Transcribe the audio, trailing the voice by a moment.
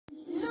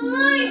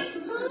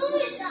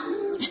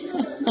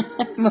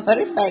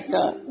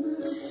Motorcycle.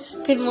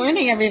 Good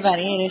morning,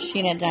 everybody. It is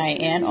Sheena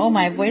Diane. Oh,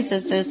 my voice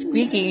is so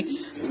squeaky.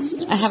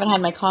 I haven't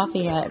had my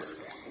coffee yet.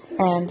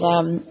 And,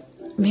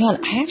 man,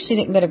 I actually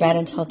didn't go to bed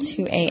until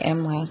 2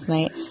 a.m. last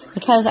night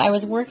because I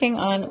was working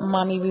on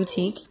Mommy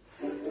Boutique.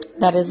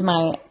 That is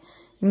my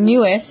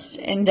newest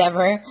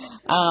endeavor,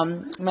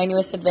 my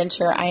newest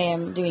adventure. I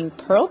am doing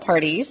pearl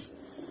parties.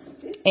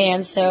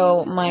 And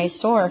so my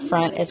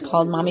storefront is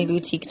called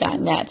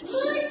mommyboutique.net.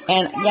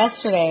 And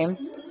yesterday,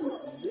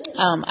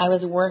 I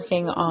was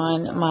working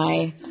on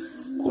my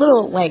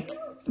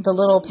the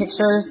little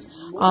pictures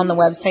on the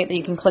website that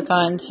you can click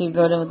on to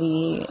go to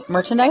the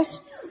merchandise.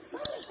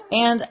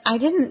 And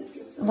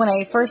when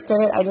I first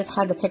did it, I just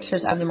had the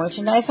pictures of the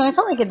merchandise, and I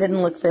felt like it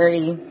didn't look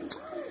very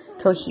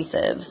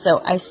cohesive.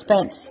 So I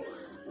spent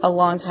a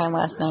long time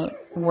last night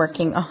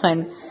working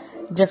on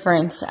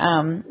different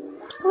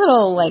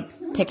little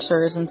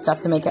pictures and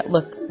stuff to make it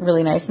look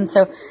really nice. And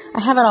so I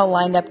have it all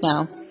lined up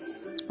now.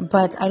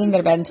 But I didn't go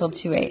to bed until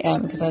 2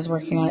 a.m. because I was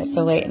working on it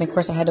so late. And, of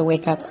course, I had to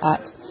wake up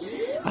at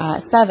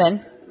 7.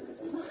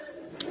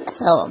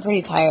 So I'm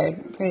pretty tired.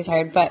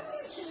 But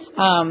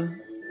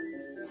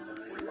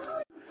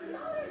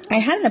I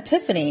had an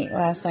epiphany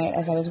last night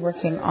as I was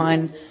working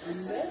on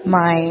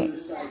my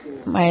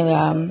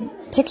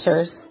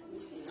pictures,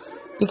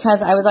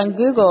 because I was on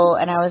Google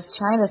and I was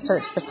trying to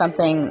search for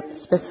something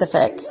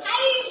specific.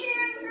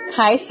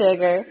 Hi,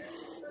 Sugar.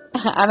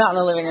 I'm out in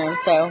the living room,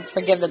 so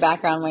forgive the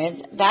background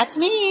noise. That's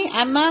me.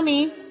 I'm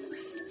Mommy.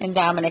 And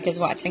Dominic is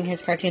watching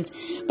his cartoons.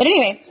 But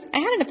anyway, I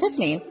had an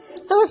epiphany.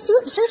 So I was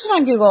searching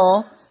on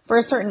Google for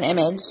a certain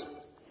image.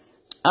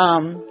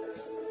 And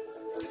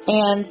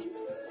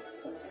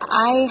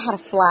I had a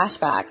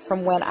flashback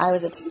from when I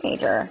was a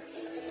teenager.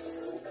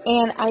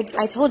 And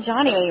I told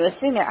Johnny when he was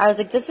sitting there, I was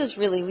like, this is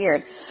really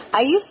weird.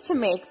 I used to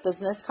make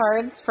business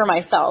cards for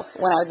myself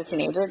when I was a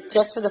teenager,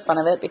 just for the fun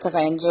of it, because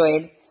I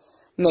enjoyed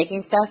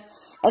making stuff.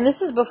 And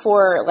this is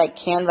before,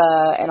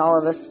 Canva and all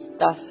of this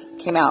stuff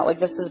came out.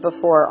 This is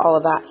before all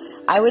of that.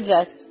 I would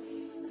just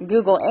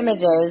Google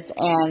images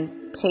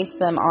and paste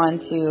them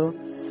onto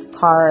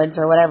cards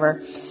or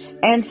whatever.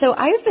 And so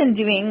I've been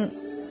doing,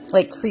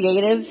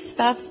 creative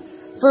stuff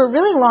for a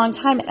really long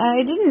time, and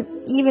I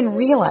didn't even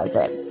realize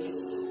it.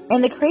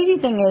 And the crazy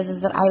thing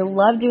is that I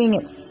love doing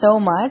it so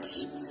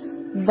much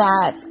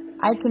that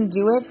I can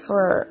do it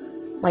for,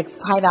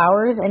 5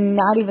 hours and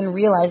not even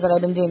realize that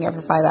I've been doing it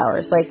for 5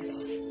 hours.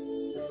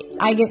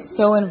 I get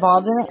so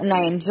involved in it and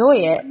I enjoy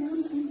it,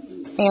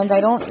 and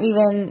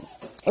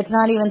it's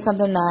not even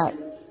something that,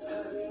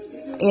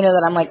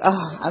 that I'm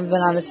oh, I've been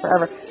on this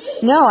forever.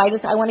 No, I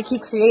want to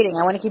keep creating.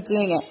 I want to keep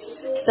doing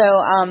it. So,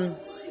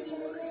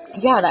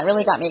 yeah, that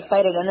really got me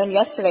excited. And then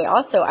yesterday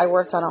also, I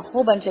worked on a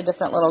whole bunch of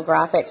different little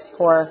graphics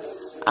for,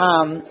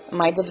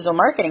 my digital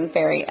marketing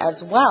fairy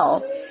as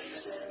well.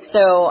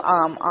 So,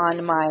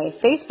 on my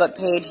Facebook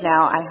page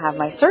now, I have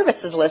my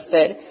services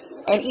listed.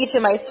 And each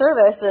of my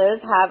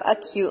services have a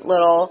cute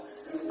little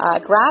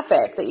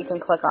graphic that you can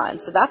click on.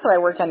 So that's what I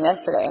worked on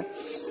yesterday.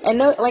 And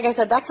like I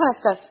said, that kind of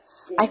stuff,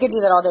 I could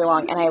do that all day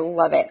long, and I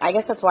love it. I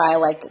guess that's why I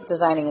like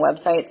designing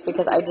websites,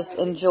 because I just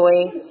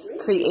enjoy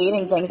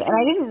creating things. And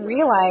I didn't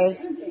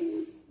realize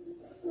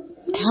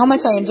how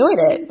much I enjoyed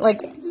it.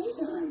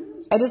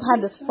 I just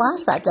had this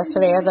flashback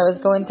yesterday as I was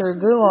going through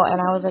Google, and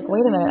I was like,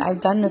 wait a minute,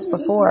 I've done this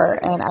before.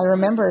 And I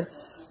remembered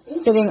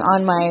sitting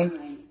on my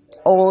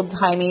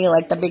old-timey,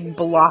 the big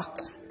block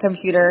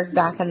computer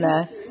back in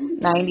the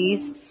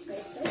 90s.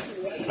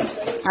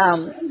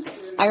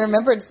 I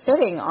remembered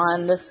sitting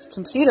on this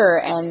computer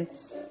and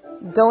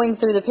going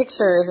through the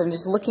pictures and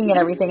just looking at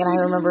everything, and I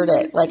remembered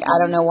it. I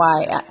don't know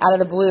why. Out of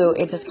the blue,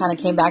 it just kind of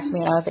came back to me,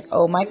 and I was like,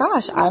 oh my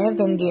gosh, I have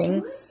been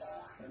doing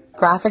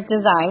graphic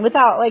design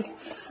without,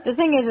 the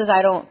thing is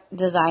I don't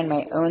design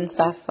my own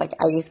stuff. I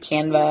use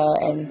Canva,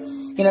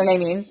 and you know what I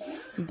mean?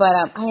 But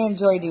I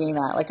enjoy doing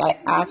that. I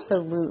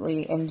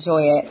absolutely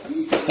enjoy it.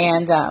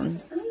 And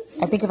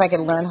I think if I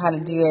could learn how to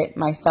do it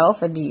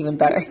myself, it'd be even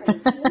better.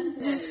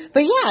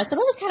 But yeah, so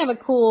that was kind of a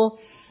cool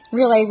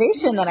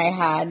realization that I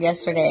had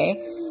yesterday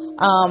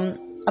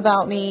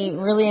about me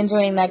really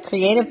enjoying that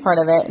creative part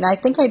of it. And I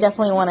think I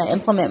definitely want to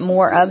implement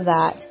more of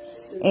that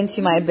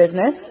into my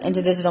business,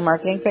 into Digital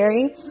Marketing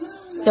Fairy.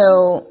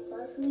 So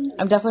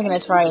I'm definitely going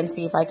to try and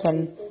see if I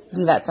can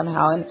do that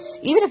somehow. And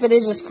even if it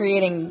is just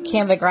creating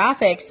Canva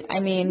graphics, I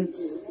mean,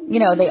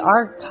 they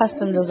are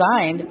custom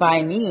designed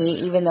by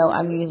me, even though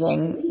I'm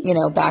using,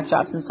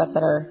 backdrops and stuff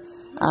that are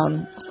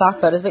stock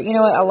photos. But you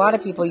know what? A lot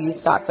of people use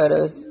stock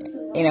photos,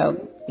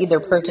 either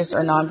purchased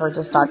or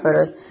non-purchased stock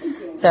photos.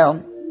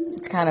 So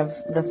it's kind of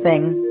the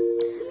thing.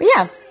 But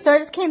yeah, so I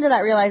just came to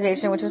that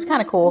realization, which was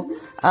kind of cool.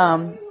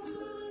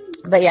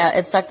 But yeah,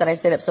 it sucked that I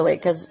stayed up so late,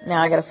 because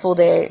now I got a full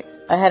day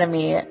ahead of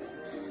me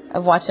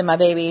of watching my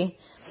baby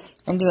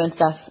and doing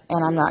stuff,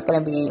 and I'm not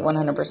going to be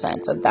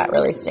 100%, so that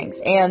really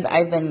stinks. And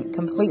I've been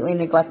completely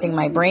neglecting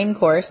my brain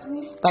course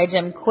by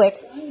Jim Quick.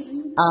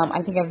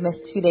 I think I've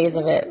missed 2 days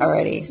of it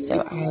already,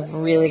 so I have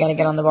really got to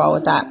get on the ball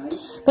with that.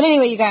 But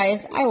anyway, you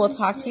guys, I will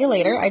talk to you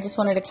later. I just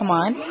wanted to come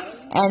on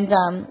and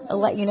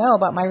let you know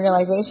about my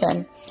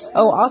realization.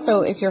 Oh,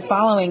 also, if you're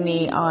following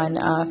me on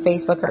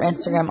Facebook or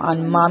Instagram,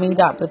 on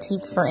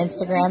mommy.boutique for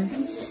Instagram,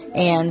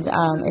 and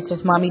it's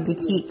just Mommy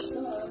Boutique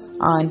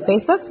on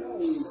Facebook.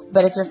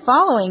 But if you're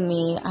following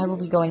me, I will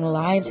be going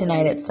live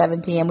tonight at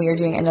 7 p.m. We are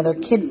doing another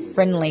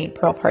kid-friendly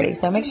pearl party.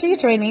 So make sure you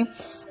join me.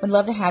 Would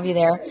love to have you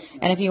there.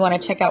 And if you want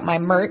to check out my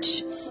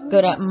merch, go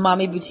to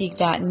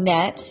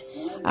mommyboutique.net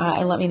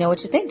and let me know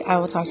what you think. I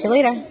will talk to you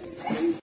later.